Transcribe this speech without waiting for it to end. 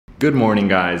Good morning,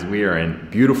 guys. We are in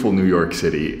beautiful New York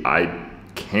City. I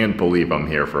can't believe I'm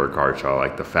here for a card show.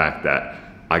 Like, the fact that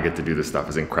I get to do this stuff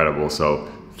is incredible.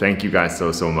 So thank you guys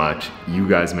so much. You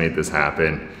guys made this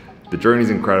happen. The journey's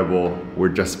incredible. We're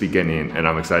just beginning and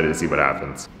I'm excited to see what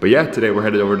happens. But yeah, today we're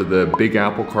headed over to the Big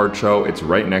Apple card show. It's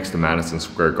right next to Madison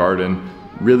Square Garden.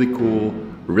 Really cool,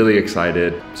 really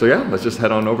excited. So yeah, let's just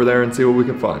head on over there and see what we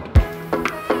can find.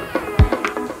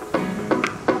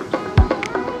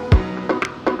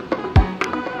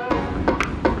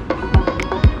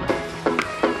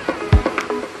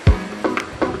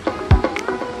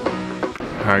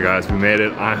 All right, guys, we made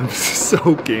it. I'm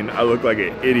soaking. I look like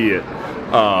an idiot.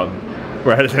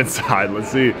 We're headed inside. Let's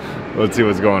see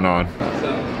what's going on.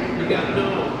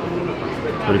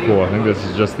 Pretty cool. I think this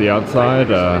is just the outside.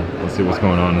 Let's see what's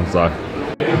going on inside.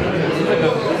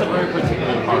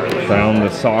 Found the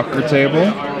soccer table.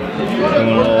 And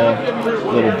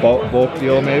a little bulk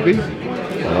deal, maybe.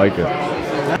 I like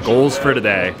it. Goals for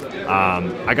today.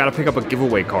 I gotta pick up a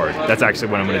giveaway card. That's actually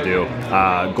what I'm gonna do.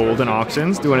 Golden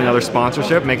Auctions, doing another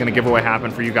sponsorship, making a giveaway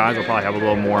happen for you guys. I'll probably have a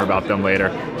little more about them later,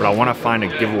 but I wanna find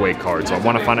a giveaway card. So I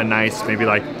wanna find a nice, maybe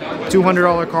like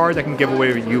 $200 card that can give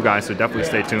away to you guys, so definitely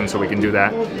stay tuned so we can do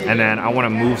that. And then I wanna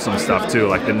move some stuff too,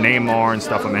 like the Neymar and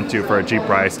stuff I'm into for a cheap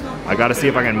price. I gotta see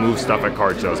if I can move stuff at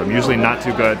card shows. I'm usually not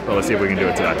too good, but let's see if we can do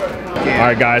it today. All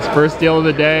right, guys, first deal of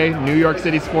the day, New York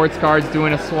City Sports Cards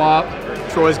doing a swap.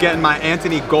 Troy's getting my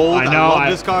Anthony Gold. I love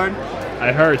this card.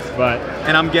 It hurts, but...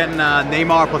 And I'm getting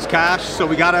Neymar plus cash, so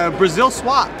we got a Brazil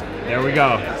swap. There we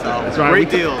go. So, that's right. Great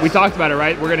deals. We talked about it,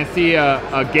 right? We're going to see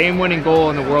a game-winning goal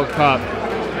in the World Cup.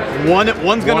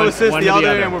 One's going to assist the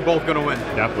other, and we're both going to win.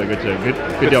 Definitely.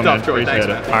 Good deal, man. Troy. Appreciate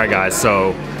it. All right, guys,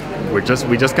 so we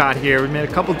just got here. We made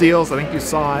a couple deals. I think you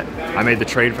saw it. I made the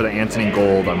trade for the Anthony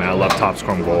Gold. I mean, I love Topps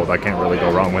Chrome Gold. I can't really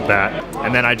go wrong with that.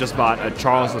 And then I just bought a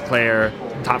Charles Leclerc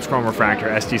Topps Chrome Refractor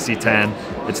SGC 10.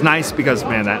 It's nice because,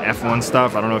 man, that F1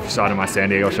 stuff, I don't know if you saw it in my San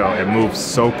Diego show, it moves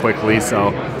so quickly, so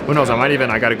who knows,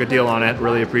 I got a good deal on it.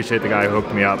 Really appreciate the guy who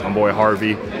hooked me up, my boy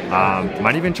Harvey.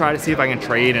 Might even try to see if I can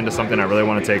trade into something I really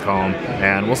want to take home,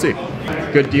 and we'll see.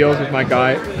 Good deals with my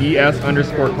guy,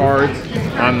 ES_cards.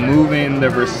 I'm moving the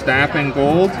Verstappen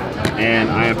Gold,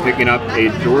 and I am picking up a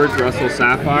George Russell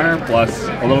Sapphire plus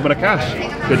a little bit of cash.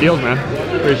 Good deals, man.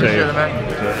 Appreciate it,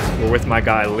 man. We're with my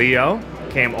guy Leo.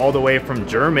 Came all the way from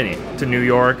Germany to New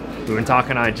York. We've been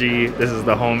talking IG. This is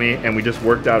the homie, and we just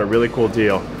worked out a really cool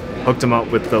deal. Hooked him up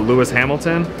with the Lewis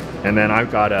Hamilton, and then I've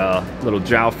got a little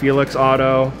João Felix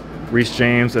auto, Reece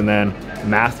James, and then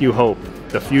Matthew Hope,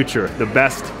 the future, the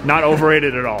best, not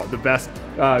overrated at all, the best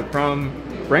from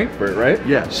Frankfurt, right?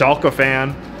 Yeah. Schalke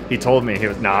fan. He told me, he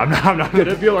was, I'm not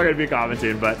gonna feel like I'd be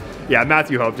commenting, but yeah,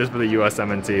 Matthew Hope, just for the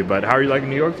USMNT. But how are you liking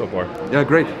New York so far? Yeah,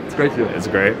 great. It's great here. It's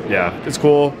great. Yeah, it's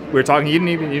cool. We were talking. You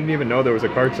didn't even know there was a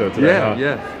card show today. Yeah, huh?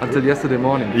 yeah. Until yesterday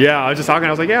morning. Yeah, I was just talking. I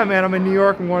was like, yeah, man, I'm in New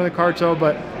York. I'm going to the card show,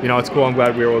 but you know, it's cool. I'm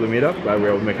glad we were able to meet up. Glad we were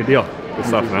able to make a deal. Good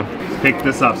stuff, man. Picked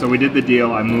this up. So we did the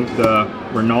deal. I moved the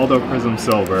Ronaldo Prism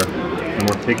Silver, and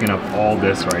we're picking up all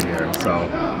this right here. So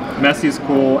Messi's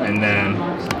cool, and then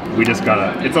we just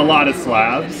got it's a lot of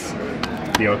slabs.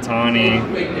 The Otani,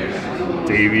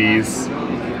 Davies,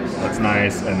 that's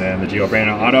nice, and then the Giovanni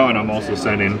auto, and I'm also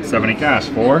sending 70 cash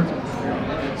for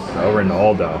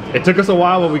Ronaldo. It took us a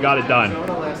while, but we got it done.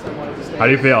 How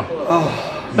do you feel?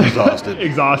 Oh, exhausted.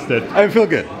 Exhausted. I feel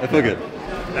good. I feel good.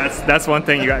 That's one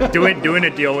thing you got. Doing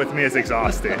a deal with me is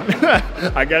exhausting.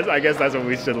 I guess that's what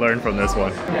we should learn from this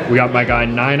one. We got my guy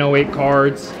 908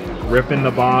 cards, ripping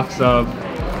the box of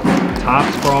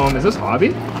Topps Chrome. Is this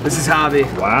Hobby? This is Hobby.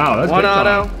 Wow, that's one big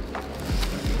auto. Time.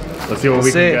 Let's see what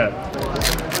we can get.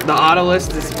 The auto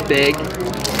list is big,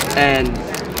 and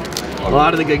a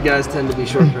lot of the good guys tend to be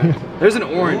short print. There's an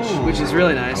orange, which is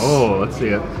really nice. Oh, let's see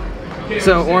it.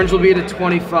 So orange will be at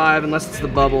 25 unless it's the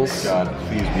bubbles. God,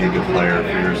 please be a good player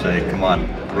for your sake. Come on,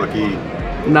 rookie.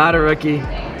 Not a rookie.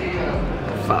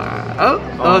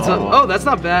 Oh, that's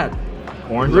not bad.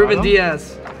 Orange Ruben auto?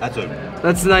 Diaz. That's a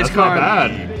nice card. Not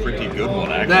bad. Pretty good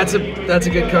one, actually. That's a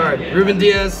good card. Ruben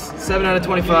Diaz, 7 out of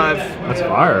 25. That's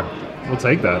fire. We'll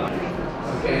take that.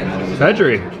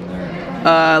 Pedri.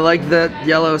 I like that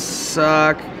yellow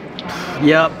sock.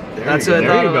 Yep, that's what I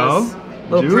thought it was.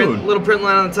 Little print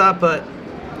line on the top, but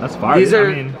that's fire.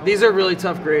 These are really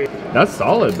tough grade. That's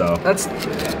solid though. That's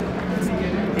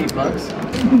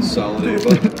 $8. Solid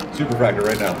 $8. Super Fractor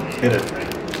right now. Hit it.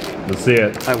 Let's see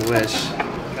it. I wish.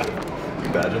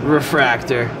 Imagine.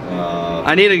 Refractor.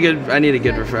 I need a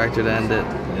good refractor to end it.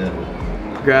 Yeah.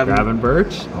 Gavin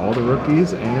Birch, all the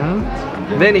rookies, and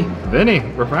Vinny.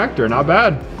 Refractor, not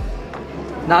bad.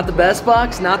 Not the best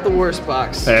box, not the worst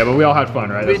box. Hey, but we all had fun,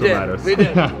 right? That's what matters. We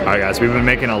did. All right, guys, we've been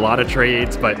making a lot of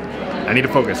trades, but I need to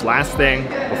focus. Last thing,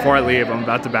 before I leave, I'm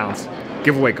about to bounce.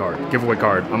 Giveaway card, giveaway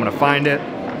card. I'm gonna find it,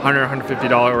 $100,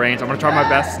 $150 range. I'm gonna try my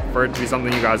best for it to be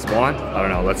something you guys want. I don't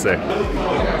know, let's see.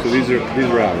 So these are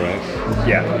out, right?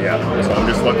 Yeah. So I'm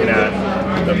just looking at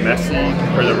the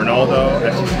Messi, or the Ronaldo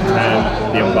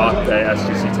SGC10, the Mbappe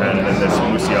SGC10, and then this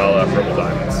Musiala Purple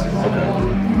Diamonds.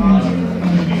 Okay.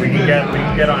 We can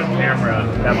get on camera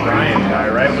that Brian guy,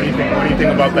 right? What do you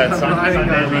think about that Sunday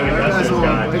League Investors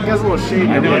guy? It gets a little shady.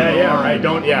 Yeah, right. Do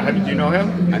you know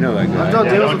him? I know that guy. I've done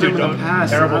deals with him in the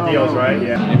past. Terrible deals, right?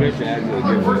 Yeah. Maybe I should add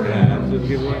to the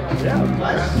giveaway.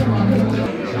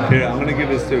 Yeah. Here, I'm gonna give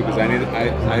this too because I like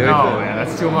No, man,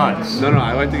 that's too much. No,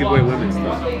 I like to give away women's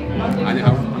stuff. I'm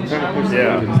trying to push the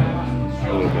women's stuff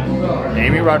a little bit.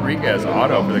 Amy Rodriguez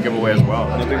auto for the giveaway as well.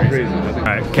 Nothing crazy. All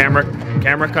right,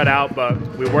 camera cut out, but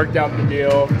we worked out the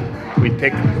deal. We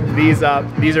picked these up.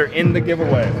 These are in the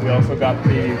giveaway. We also got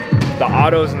the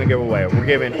autos in the giveaway. We're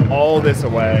giving all this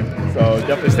away, so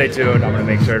definitely stay tuned. I'm gonna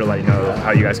make sure to let you know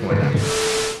how you guys can win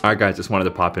that. All right, guys, just wanted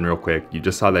to pop in real quick. You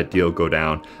just saw that deal go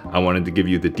down. I wanted to give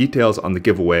you the details on the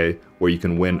giveaway where you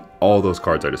can win all those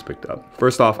cards I just picked up.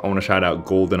 First off, I want to shout out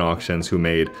Golden Auctions who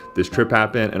made this trip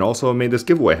happen and also made this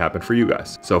giveaway happen for you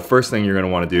guys. So first thing you're going to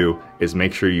want to do is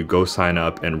make sure you go sign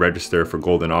up and register for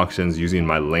Golden Auctions using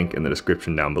my link in the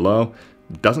description down below.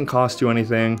 It doesn't cost you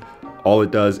anything. All it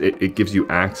does, it gives you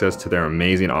access to their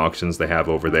amazing auctions they have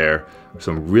over there.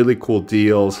 Some really cool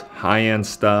deals, high-end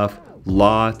stuff,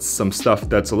 lots, some stuff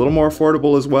that's a little more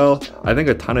affordable as well. I think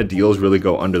a ton of deals really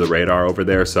go under the radar over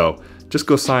there, so just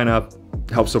go sign up,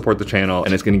 help support the channel,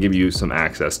 and it's gonna give you some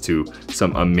access to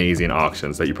some amazing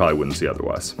auctions that you probably wouldn't see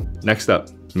otherwise. Next up,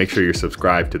 make sure you're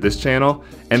subscribed to this channel,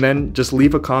 and then just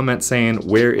leave a comment saying,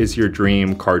 where is your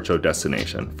dream card show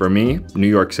destination? For me, New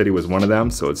York City was one of them,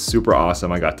 so it's super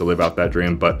awesome. I got to live out that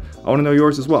dream, but I wanna know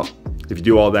yours as well. If you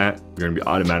do all that, you're gonna be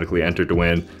automatically entered to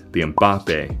win the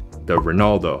Mbappe, the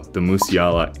Ronaldo, the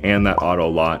Musiala, and that auto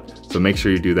lot. So make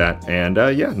sure you do that. And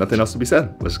yeah, nothing else to be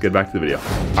said. Let's get back to the video.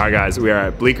 All right, guys, we are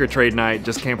at Bleecker trade night.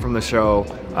 Just came from the show.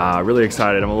 Really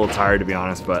excited. I'm a little tired, to be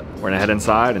honest, but we're gonna head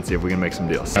inside and see if we can make some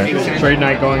deals. All right, trade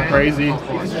night going crazy.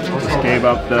 Just gave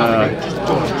up the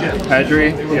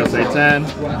Pedri, PSA 10,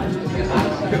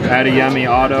 Adeyemi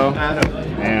auto,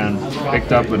 and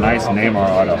picked up a nice Neymar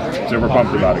auto. Super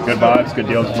pumped about it. Good vibes, good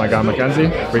deals with my guy Mackenzie.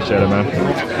 Appreciate it, man.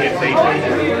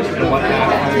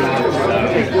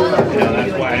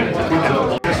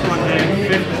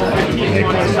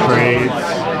 Making some trades,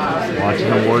 watching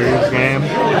the Warriors game.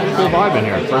 Cool vibe in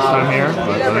here. First time here,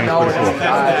 but I think it's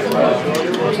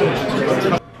pretty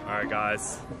cool. Alright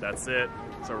guys, that's it.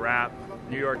 It's a wrap.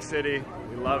 New York City,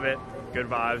 we love it. Good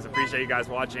vibes. Appreciate you guys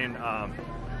watching.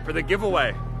 For the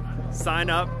giveaway, sign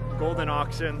up, Golden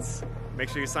Auctions. Make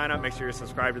sure you sign up, make sure you're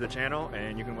subscribed to the channel,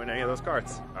 and you can win any of those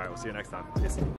cards. Alright, we'll see you next time. Peace.